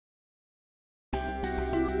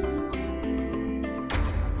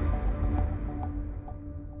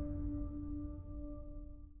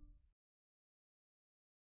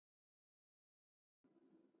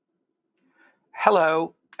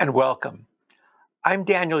Hello and welcome. I'm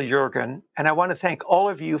Daniel Yergin, and I want to thank all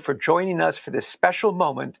of you for joining us for this special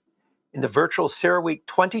moment in the virtual CERAWeek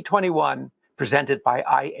 2021 presented by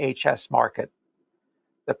IHS Markit,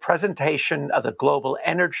 the presentation of the Global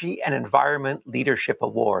Energy and Environment Leadership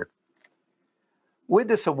Award. With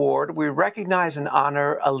this award, we recognize and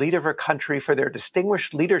honor a leader of a country for their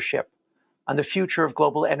distinguished leadership on the future of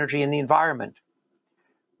global energy and the environment.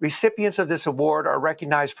 Recipients of this award are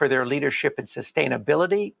recognized for their leadership in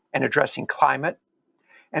sustainability and addressing climate,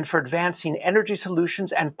 and for advancing energy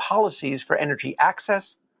solutions and policies for energy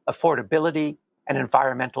access, affordability, and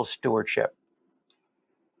environmental stewardship.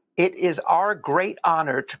 It is our great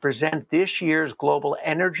honor to present this year's Global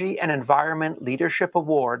Energy and Environment Leadership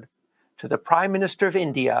Award to the Prime Minister of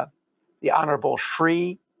India, the Honorable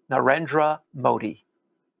Shri Narendra Modi.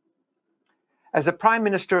 As the Prime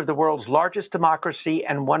Minister of the world's largest democracy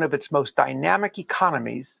and one of its most dynamic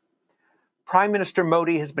economies, Prime Minister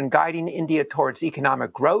Modi has been guiding India towards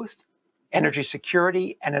economic growth, energy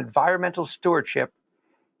security, and environmental stewardship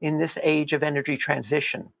in this age of energy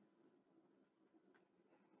transition.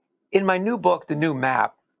 In my new book, The New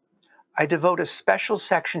Map, I devote a special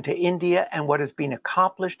section to India and what has been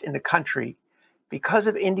accomplished in the country because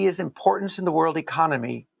of India's importance in the world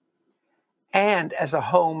economy and as a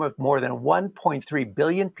home of more than 1.3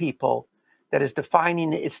 billion people that is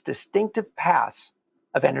defining its distinctive paths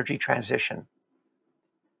of energy transition.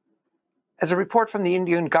 As a report from the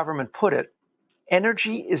Indian government put it,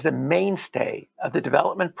 energy is the mainstay of the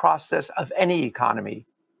development process of any economy,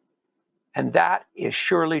 and that is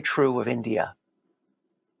surely true of India.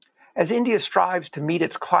 As India strives to meet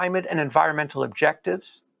its climate and environmental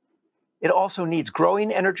objectives, it also needs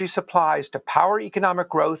growing energy supplies to power economic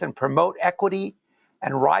growth and promote equity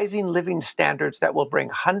and rising living standards that will bring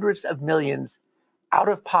hundreds of millions out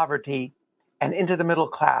of poverty and into the middle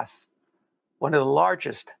class, one of the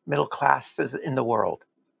largest middle classes in the world.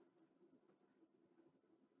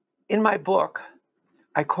 In my book,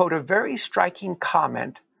 I quote a very striking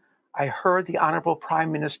comment I heard the Honorable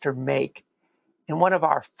Prime Minister make in one of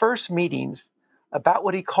our first meetings about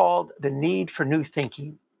what he called the need for new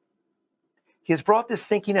thinking. He has brought this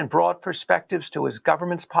thinking and broad perspectives to his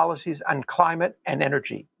government's policies on climate and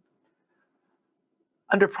energy.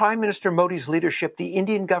 Under Prime Minister Modi's leadership, the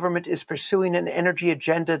Indian government is pursuing an energy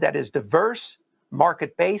agenda that is diverse,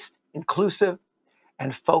 market-based, inclusive,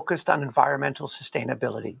 and focused on environmental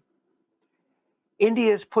sustainability.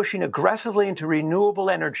 India is pushing aggressively into renewable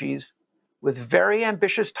energies with very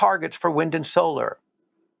ambitious targets for wind and solar.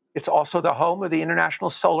 It's also the home of the International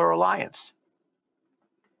Solar Alliance.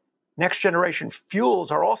 Next-generation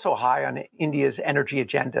fuels are also high on India's energy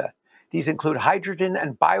agenda. These include hydrogen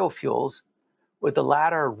and biofuels, with the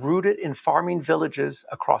latter rooted in farming villages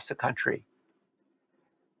across the country.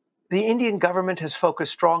 The Indian government has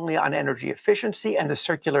focused strongly on energy efficiency and the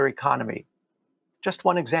circular economy. Just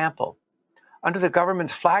one example. Under the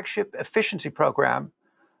government's flagship efficiency program,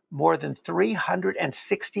 more than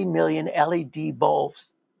 360 million LED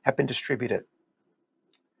bulbs have been distributed.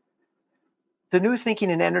 The new thinking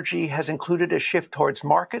in energy has included a shift towards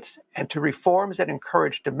markets and to reforms that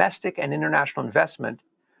encourage domestic and international investment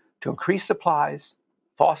to increase supplies,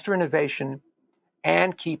 foster innovation,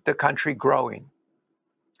 and keep the country growing.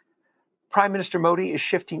 Prime Minister Modi is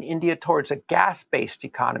shifting India towards a gas-based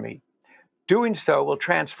economy. Doing so will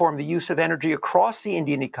transform the use of energy across the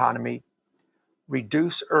Indian economy,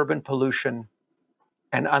 reduce urban pollution,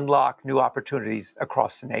 and unlock new opportunities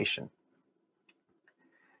across the nation.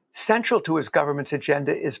 Central to his government's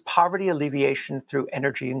agenda is poverty alleviation through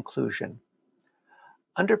energy inclusion.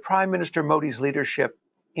 Under Prime Minister Modi's leadership,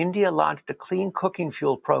 India launched a clean cooking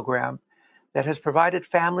fuel program that has provided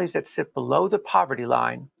families that sit below the poverty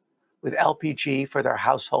line with LPG for their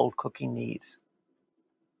household cooking needs.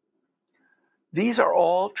 These are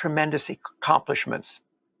all tremendous accomplishments.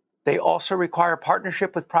 They also require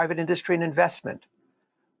partnership with private industry and investment,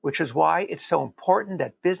 which is why it's so important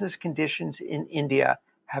that business conditions in India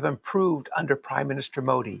have improved under Prime Minister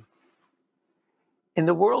Modi. In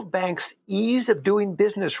the World Bank's Ease of Doing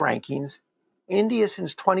Business rankings, India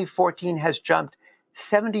since 2014 has jumped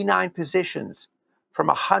 79 positions from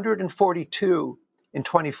 142 in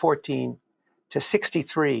 2014 to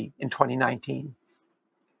 63 in 2019.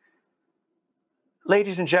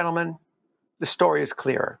 Ladies and gentlemen, the story is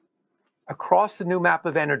clear. Across the new map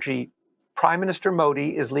of energy, Prime Minister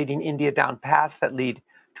Modi is leading India down paths that lead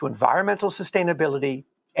to environmental sustainability,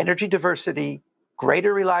 energy diversity,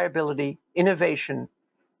 greater reliability, innovation,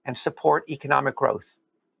 and support economic growth.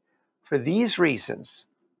 For these reasons,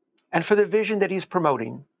 and for the vision that he's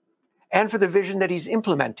promoting, and for the vision that he's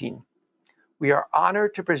implementing, we are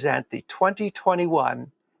honored to present the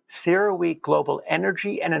 2021 CERAWeek Global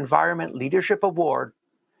Energy and Environment Leadership Award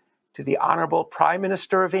to the Honorable Prime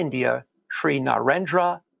Minister of India, Shri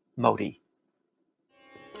Narendra Modi.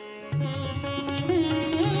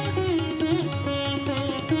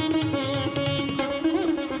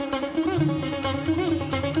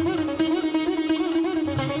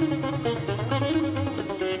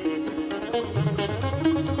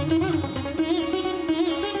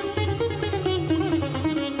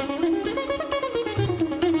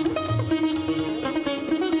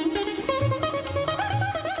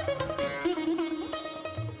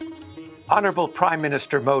 Honorable Prime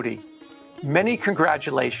Minister Modi, many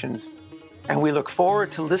congratulations, and we look forward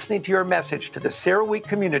to listening to your message to the CERAWeek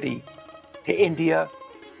community, to India,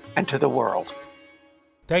 and to the world.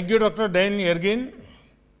 Thank you, Dr. Dan Yergin,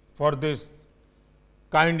 for this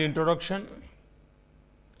kind introduction.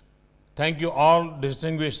 Thank you all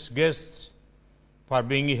distinguished guests for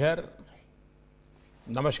being here.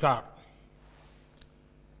 Namaskar.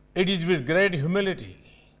 It is with great humility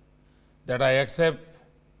that I accept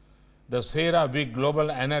the CERAWeek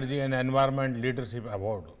Global Energy and Environment Leadership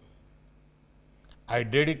Award. I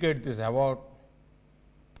dedicate this award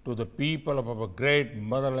to the people of our great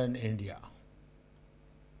motherland, India.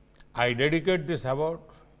 I dedicate this award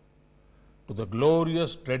to the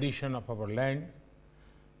glorious tradition of our land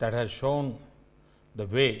that has shown the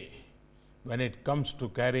way when it comes to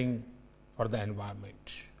caring for the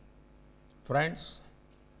environment. Friends,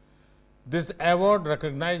 this award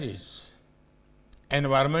recognizes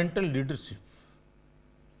environmental leadership.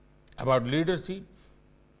 About leadership,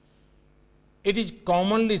 it is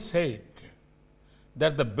commonly said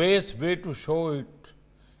that the best way to show it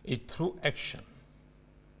is through action.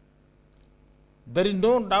 There is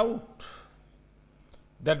no doubt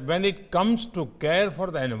that when it comes to care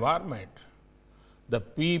for the environment, the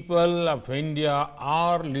people of India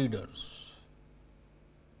are leaders.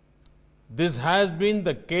 This has been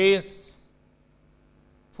the case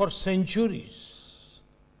for centuries.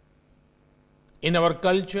 In our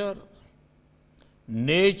culture,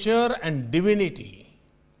 nature and divinity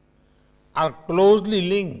are closely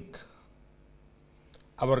linked.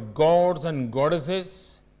 Our gods and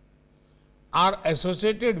goddesses are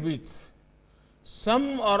associated with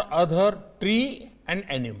some or other tree and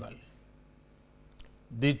animal.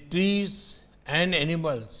 The trees and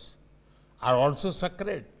animals are also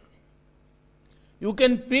sacred. You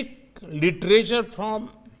can pick literature from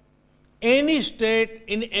any state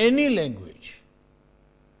in any language.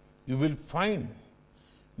 You will find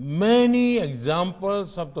many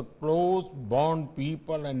examples of the close bond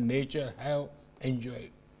people and nature have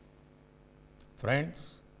enjoyed.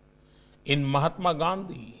 Friends, in Mahatma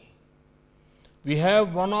Gandhi, we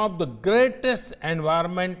have one of the greatest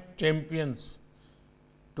environment champions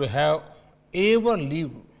to have ever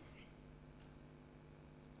lived.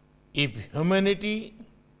 If humanity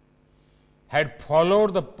had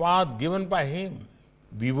followed the path given by him,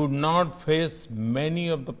 we would not face many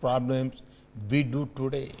of the problems we do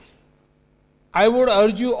today. I would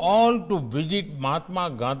urge you all to visit Mahatma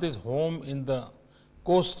Gandhi's home in the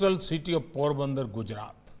coastal city of Porbandar,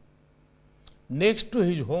 Gujarat. Next to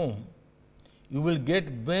his home, you will get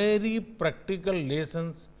very practical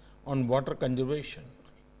lessons on water conservation.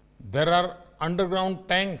 There are underground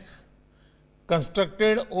tanks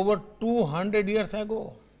constructed over 200 years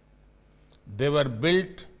ago. They were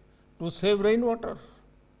built to save rainwater.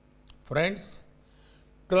 Friends,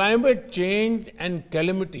 climate change and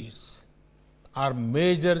calamities are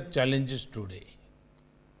major challenges today.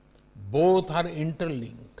 Both are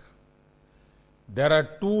interlinked. There are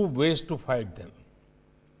two ways to fight them.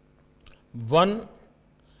 One,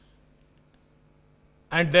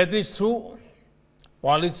 and that is through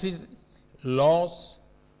policies, laws,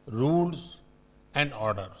 rules, and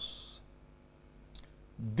orders.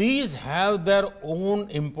 These have their own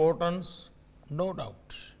importance, no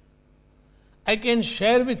doubt. I can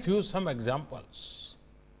share with you some examples.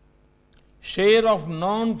 Share of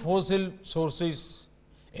non-fossil sources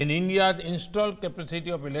in India's installed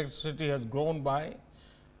capacity of electricity has grown by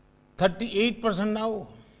 38% now.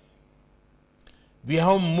 We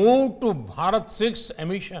have moved to Bharat 6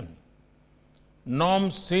 emission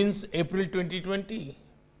norms since April 2020.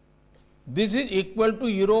 This is equal to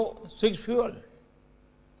Euro 6 fuel.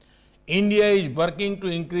 India is working to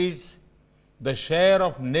increase the share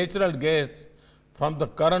of natural gas from the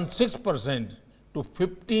current 6% to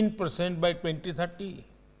 15% by 2030.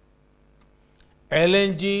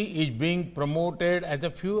 LNG is being promoted as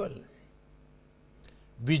a fuel.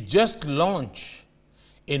 We just launched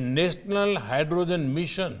a national hydrogen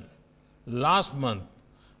mission last month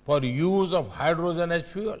for use of hydrogen as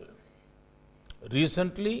fuel.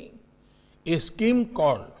 Recently, a scheme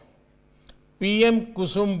called PM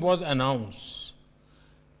Kusum was announced.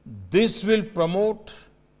 This will promote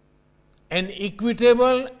an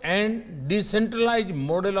equitable and decentralized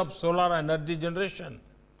model of solar energy generation.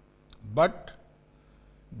 But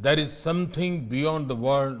there is something beyond the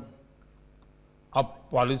world of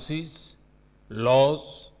policies,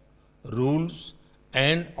 laws, rules,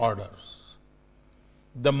 and orders.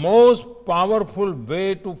 The most powerful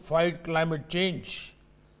way to fight climate change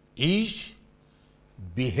is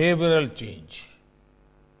behavioral change.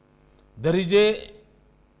 There is a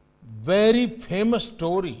very famous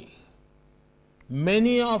story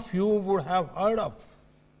many of you would have heard of.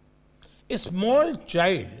 A small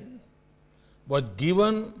child was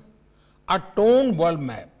given a torn world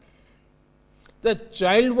map. The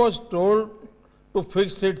child was told to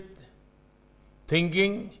fix it,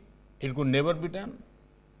 thinking it could never be done.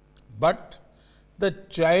 But the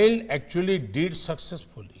child actually did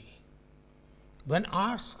successfully. When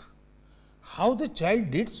asked how the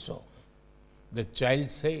child did so, the child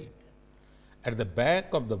said, at the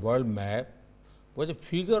back of the world map was a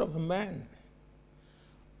figure of a man.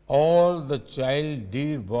 All the child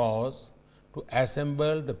did was to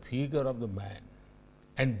assemble the figure of the man.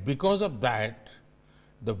 And because of that,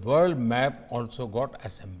 the world map also got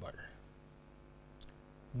assembled.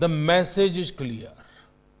 The message is clear.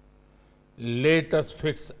 Let us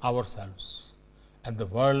fix ourselves and the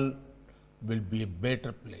world will be a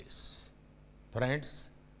better place. Friends,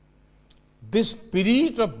 this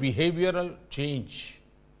spirit of behavioral change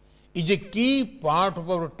is a key part of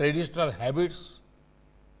our traditional habits,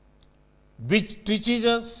 which teaches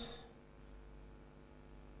us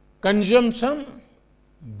consumption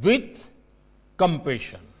with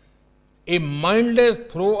compassion. A mindless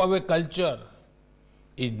throwaway culture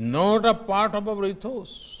is not a part of our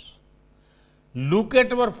ethos. Look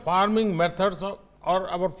at our farming methods or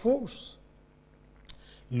our foods.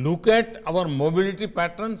 Look at our mobility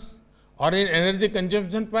patterns or in energy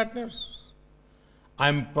consumption patterns. I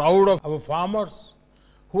am proud of our farmers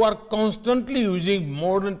who are constantly using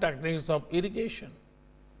modern techniques of irrigation.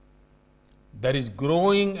 There is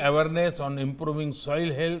growing awareness on improving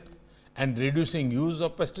soil health and reducing use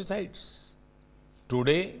of pesticides.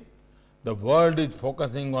 Today, the world is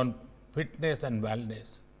focusing on fitness and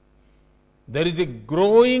wellness. There is a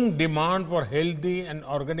growing demand for healthy and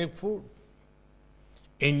organic food.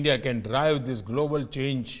 India can drive this global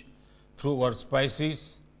change through our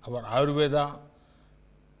spices, our Ayurveda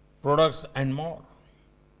products and more.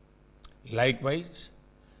 Likewise,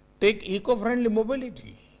 take eco-friendly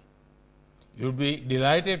mobility. You'll be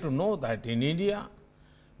delighted to know that in India,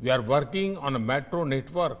 we are working on a metro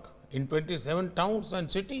network in 27 towns and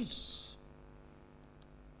cities.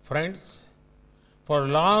 Friends, for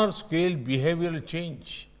large-scale behavioral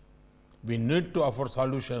change, we need to offer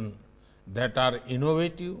solutions that are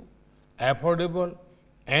innovative, affordable,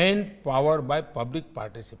 and powered by public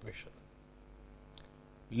participation.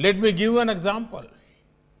 Let me give you an example.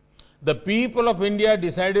 The people of India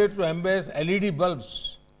decided to embrace LED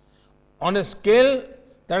bulbs on a scale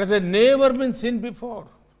that has never been seen before.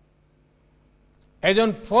 As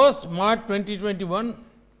on 1st March 2021,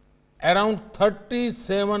 around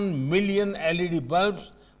 37 million LED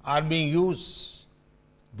bulbs are being used.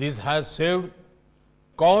 This has saved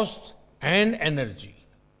cost and energy.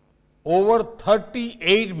 Over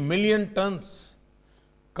 38 million tons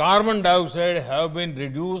carbon dioxide have been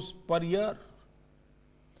reduced per year.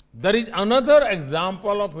 There is another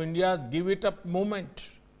example of India's Give It Up movement.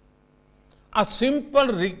 A simple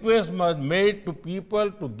request was made to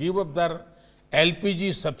people to give up their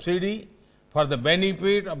LPG subsidy for the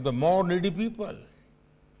benefit of the more needy people.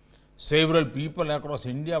 Several people across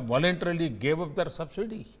India voluntarily gave up their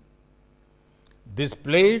subsidy. This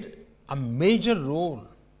played a major role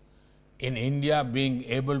in India being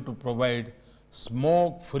able to provide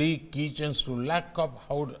smoke-free kitchens to lakhs of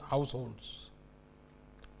households.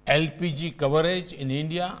 LPG coverage in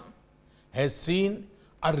India has seen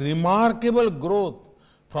a remarkable growth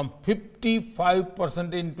from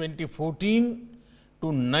 55% in 2014 to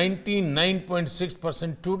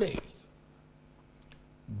 99.6% today.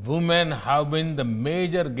 Women have been the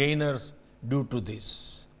major gainers due to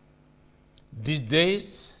this. These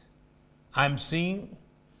days, I am seeing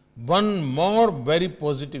one more very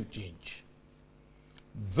positive change.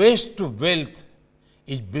 Waste to wealth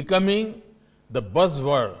is becoming the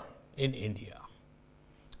buzzword in India.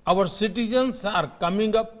 Our citizens are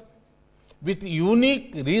coming up with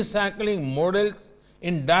unique recycling models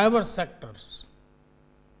in diverse sectors.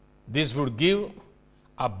 This would give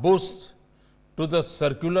a boost to the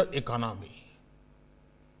circular economy.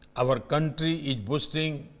 Our country is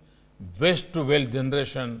boasting waste to wealth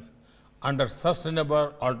generation under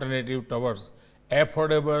sustainable alternative towards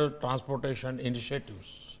affordable transportation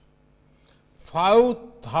initiatives.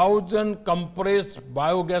 5,000 compressed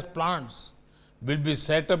biogas plants will be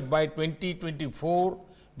set up by 2024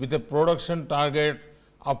 with a production target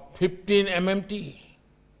of 15 MMT.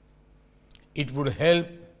 It would help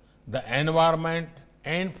the environment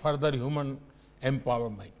and further human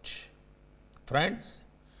empowerment. Friends,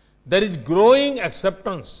 there is growing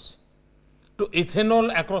acceptance to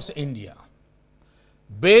ethanol across India.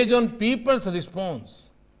 Based on people's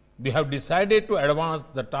response, we have decided to advance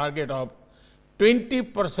the target of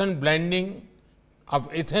 20% blending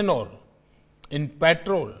of ethanol in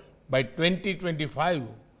petrol by 2025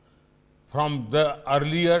 from the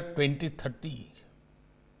earlier 2030.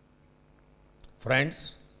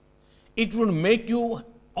 Friends, it would make you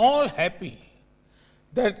all happy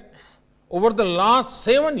that over the last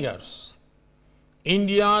 7 years,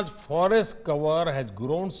 India's forest cover has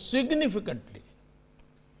grown significantly.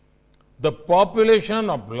 The population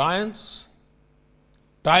of lions,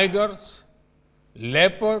 tigers,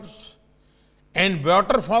 leopards, and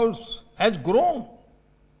waterfowls has grown.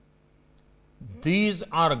 These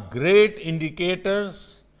are great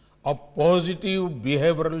indicators of positive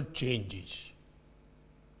behavioral changes.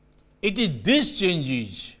 It is these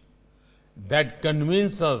changes that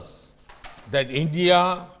convince us that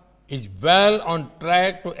India is well on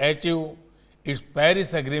track to achieve its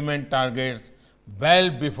Paris Agreement targets well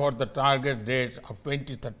before the target date of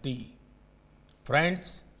 2030.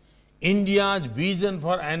 Friends, India's vision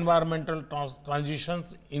for environmental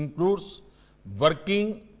transitions includes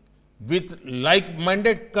working with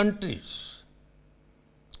like-minded countries.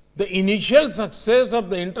 The initial success of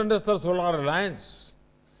the International Solar Alliance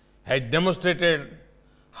has demonstrated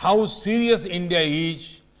how serious India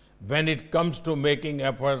is when it comes to making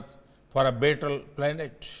efforts for a better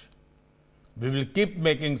planet. We will keep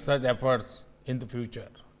making such efforts in the future.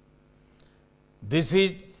 This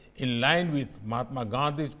is in line with Mahatma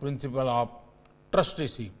Gandhi's principle of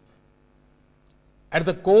trusteeship. At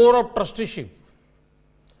the core of trusteeship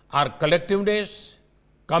are collectiveness,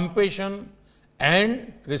 compassion,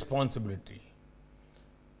 and responsibility.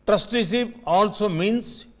 Trusteeship also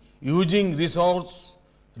means using resources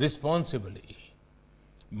responsibly.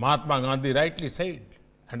 Mahatma Gandhi rightly said,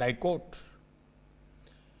 and I quote,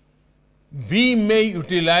 "We may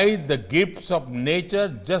utilize the gifts of nature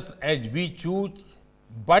just as we choose,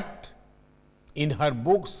 but in her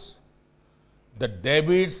books, the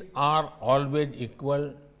debits are always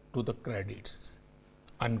equal to the credits."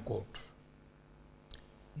 Unquote.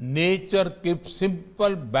 Nature keeps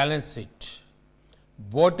simple balance sheet.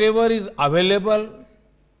 Whatever is available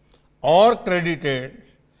or credited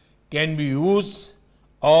can be used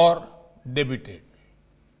or debited.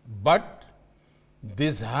 But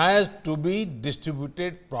this has to be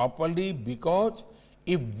distributed properly, because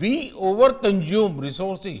if we overconsume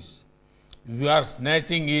resources, we are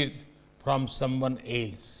snatching it from someone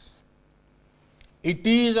else. It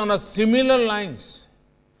is on a similar lines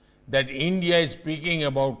that India is speaking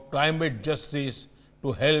about climate justice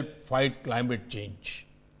to help fight climate change.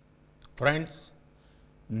 Friends,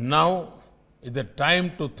 now is the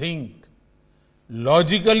time to think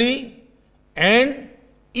logically and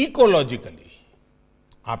ecologically.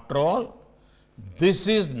 After all, this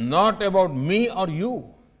is not about me or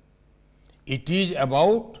you. It is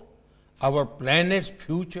about our planet's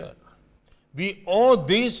future. We owe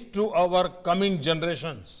this to our coming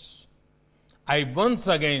generations. I once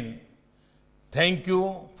again thank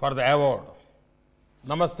you for the award.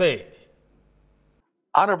 Namaste.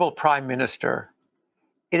 Honorable Prime Minister,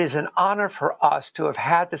 it is an honor for us to have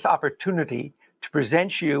had this opportunity to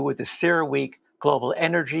present you with the CERAWeek Global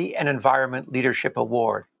Energy and Environment Leadership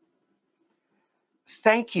Award.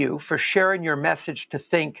 Thank you for sharing your message to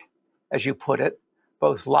think, as you put it,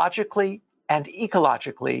 both logically and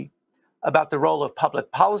ecologically about the role of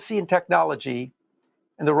public policy and technology,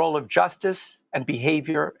 and the role of justice and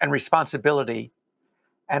behavior and responsibility,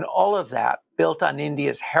 and all of that built on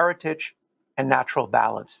India's heritage and natural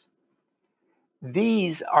balance.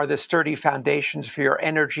 These are the sturdy foundations for your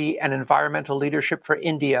energy and environmental leadership for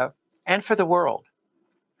India and for the world.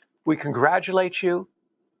 We congratulate you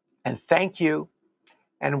and thank you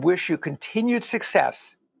and wish you continued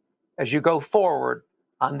success as you go forward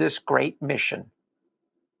on this great mission.